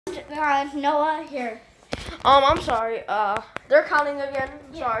Noah, here. I'm sorry. They're counting again.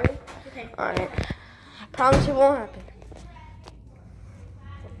 Yeah. Sorry. Okay. Alright. Promise it won't happen.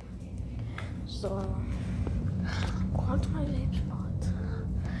 So, go on to my vape spot.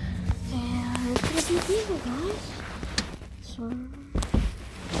 And it's gonna be easy, guys. So.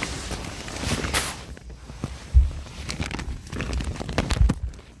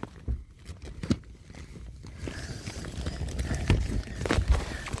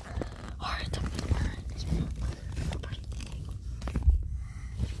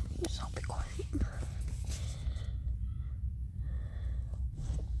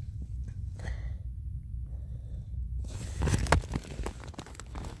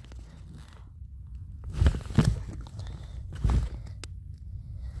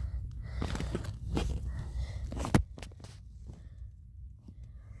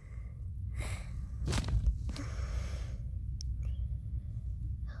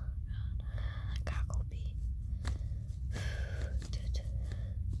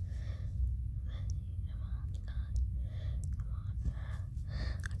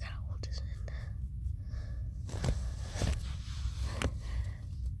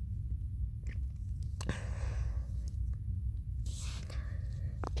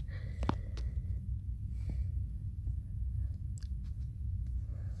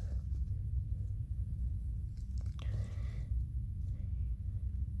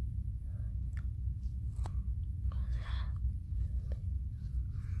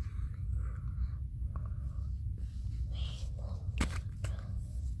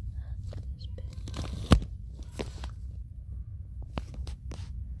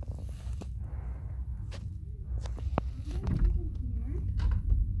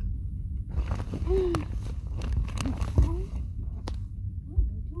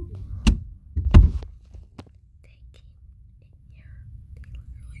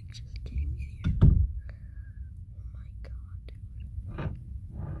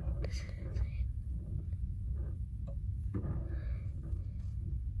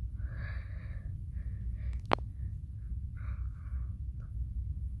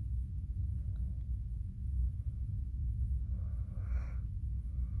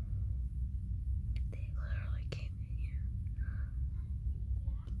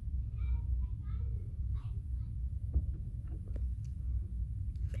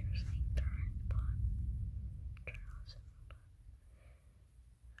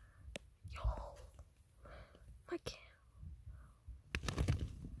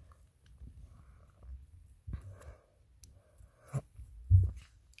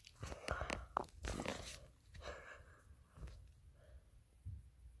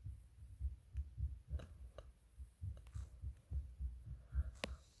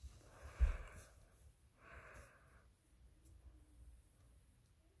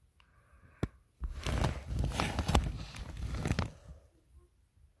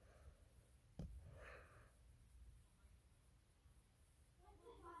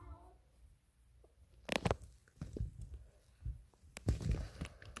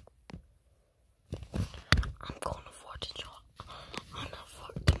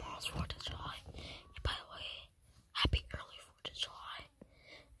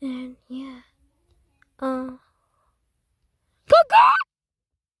 And yeah, go!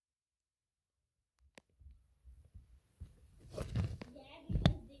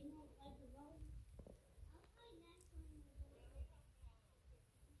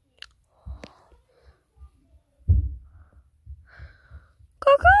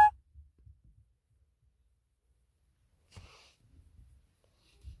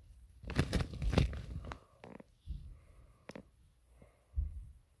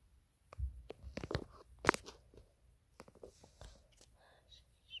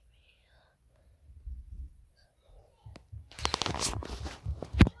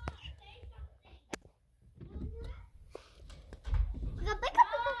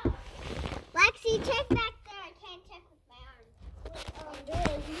 Lexi, check back there. I can't check with my arm.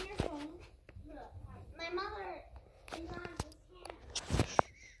 There's your phone. My mother is on this hand.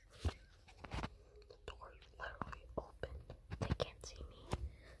 The door is literally open. They can't see me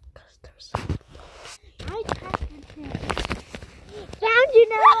because there's something. I touched it. Found you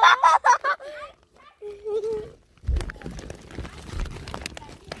now.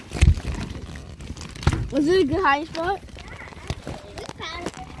 Was it a good hiding spot? We found a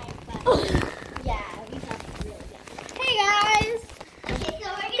good hiding spot. Yeah, we found it really good. Hey guys! Okay,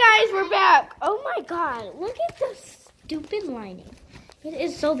 so we're back. Oh my god, look at this stupid lining. It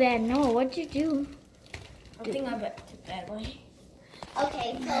is so bad. No, what'd you do? I think I bet too badly.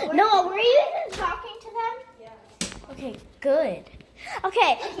 Okay, so were you even talking to them? Yeah. Okay, good.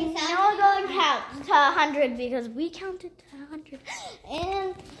 Okay, now we're going to count to 100 because we counted to 100.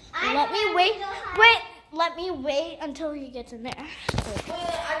 And let me wait. Let me wait until he gets in there. Wait,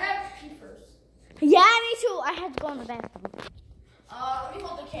 I gotta pee first. Yeah, me too. I had to go in the bathroom. Let me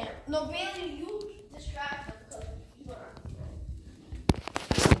hold the camera. No, Bailey, you distract them because you are.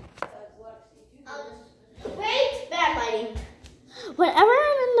 Wait, bad lighting. Whenever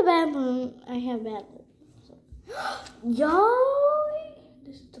I'm in the bathroom, I have bad lighting. So. Yo,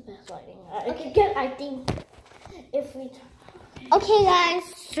 this is the best lighting. I think if we. Okay, guys.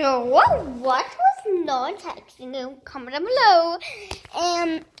 So what was no one texting you? Comment down below.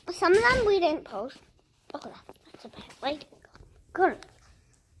 And some of them we didn't post. Oh, that's a bad lighting. Good.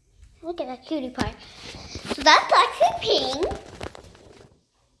 Look at that cutie pie. So that's actually pink.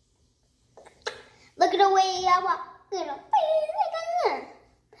 Look at the way I walk. Look at that.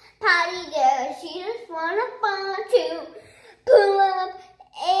 Patty girl, she just wanna fun to pull up.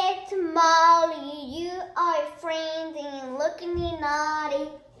 It's Molly. You are friends and looking me naughty.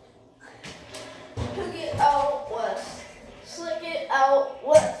 Took it out west. Slick it out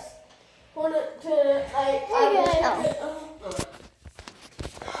west. Put it to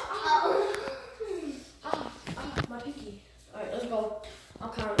my pinky. Alright, let's go. I'll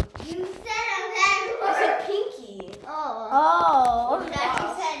count. You said I I said pinky. Oh. You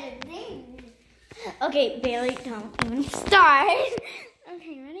said a thing. Okay, Bailey, don't even start.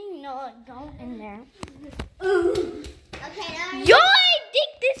 Okay, ready? No, don't in there. Okay, now. Yo, I dig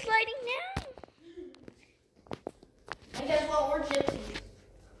this lighting now. And guess what? We're gypsies.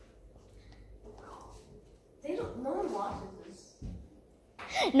 They don't. No one watches this.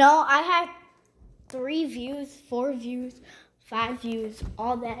 No, I have 3 views, 4 views, 5 views,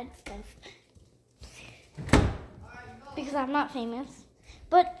 all that stuff. Because I'm not famous.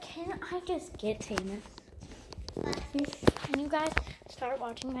 But can I just get famous? Can you guys start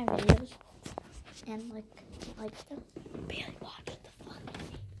watching my videos and like them? Barely watch the fucking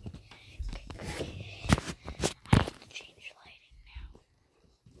thing. Okay. I have to change lighting now.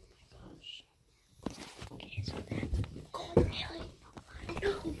 Oh my gosh. Okay, so that's Bailey. No,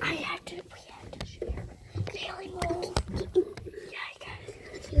 we have to share. Bailey, move. Yeah, I got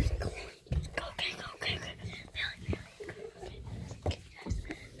it. Go. Okay. Bailey. Okay, guys.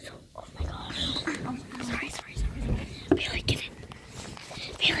 So, oh my gosh. Sorry. Bailey, get in.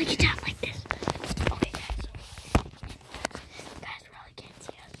 Bailey, get down like this. Okay, guys. Guys really can't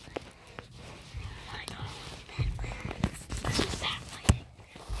see us. Oh my god. This is bad lighting.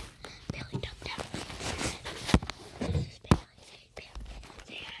 Bailey, duck down. This is Bailey.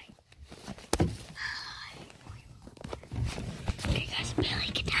 Say hi. Hi. Okay, guys. Bailey,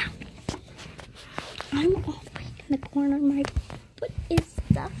 get down. I'm all the way in the corner. My foot is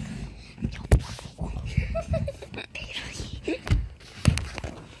stuck.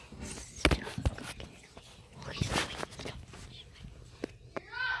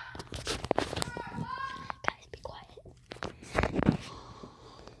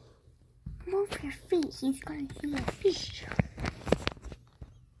 Move your feet. He's gonna see your feet.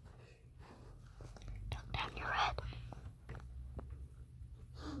 Tuck down your head.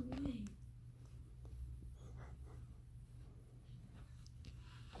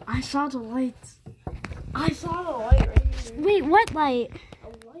 I saw the lights. I saw the light right here. Wait, what light? A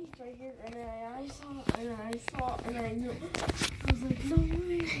light right here, and then I saw, and I knew. I was like, no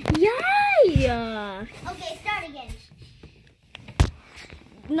way. Yeah. Okay, start again.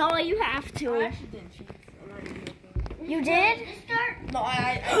 No, you have I to. actually did cheat. I'm not even joking. You did? Just start. No,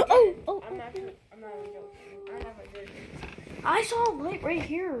 I Oh. I'm not even joking. I never did. I saw a light right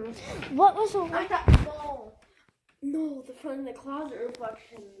here. What was the I light? thought, no, the front of the closet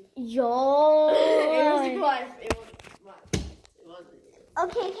reflection. Yo. It was glass. It wasn't.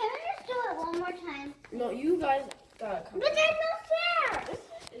 Okay, can we just do it one more time? No, you guys gotta come. But that's not fair.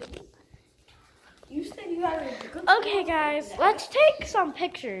 You said you had a good. Okay, guys, let's take some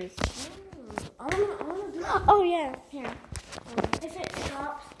pictures. I wanna do. Oh yeah, here. If it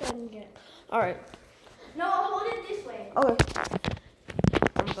stops, then get. All right. No, hold it this way. Okay.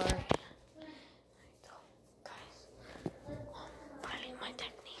 I'm sorry. My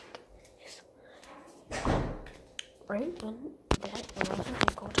technique is Right when I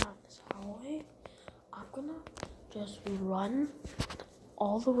go down this hallway, I'm gonna just run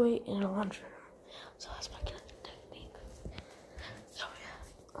all the way in a lunchroom. So that's my technique. So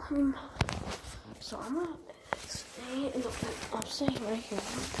yeah. So I'm gonna stay in the. I'm staying right here.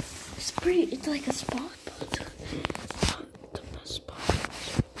 It's pretty. It's like a spot, but it's not the best spot.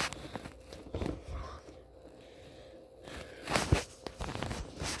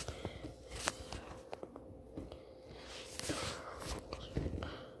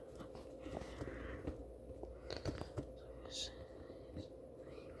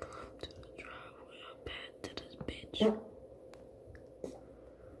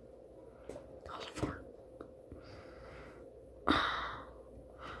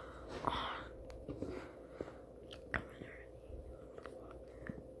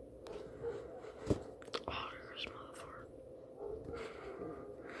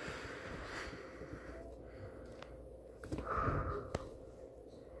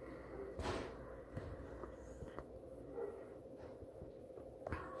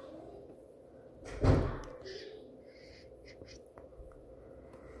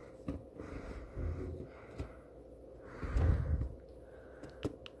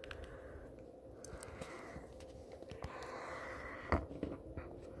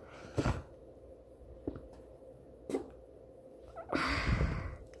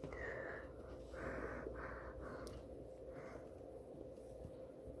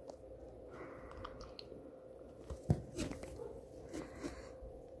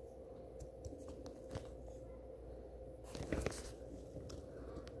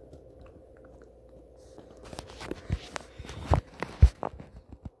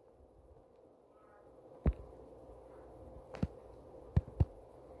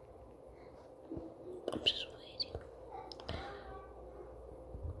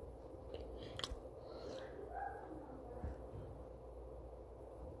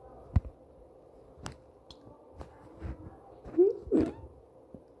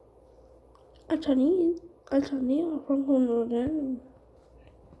 Chinese. A Chinese from Honolulu.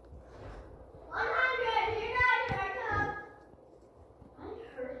 100. You're not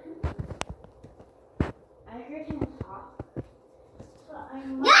hurt. I heard him talk. So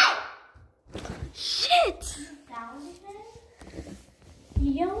I'm Shit!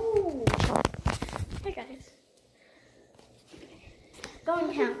 Yo! Hey guys. Go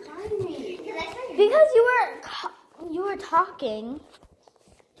and count. Because You were talking.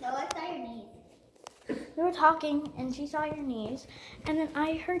 no, I saw your name. You were talking, and she saw your knees, and then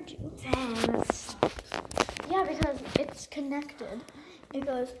I heard you. Yeah, because it's connected. It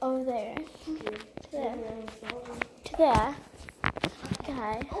goes over there, to there, to there.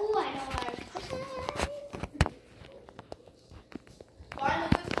 Okay. Oh, I know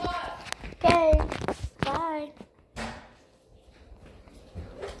what Okay. Bye.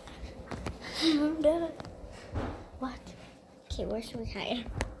 Did it. What? Okay, where should we hide?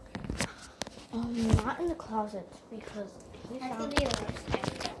 Not in the closet because he That's found. gonna be the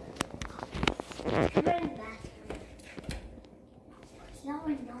worst. We're in the bathroom. No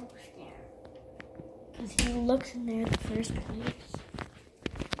one knows there. Because he looks in there the first place.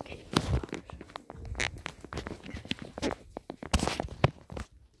 Okay.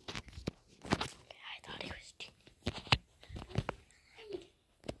 I thought he was cheating. I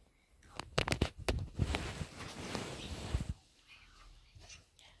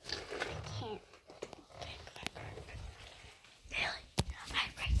can't. Really? I'm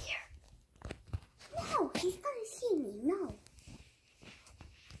right here. No, he's gonna see me. No.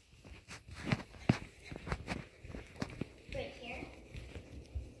 Right here.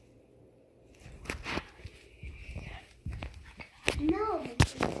 No,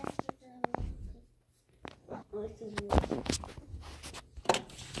 because that's the. Oh, this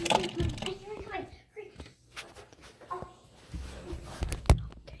is.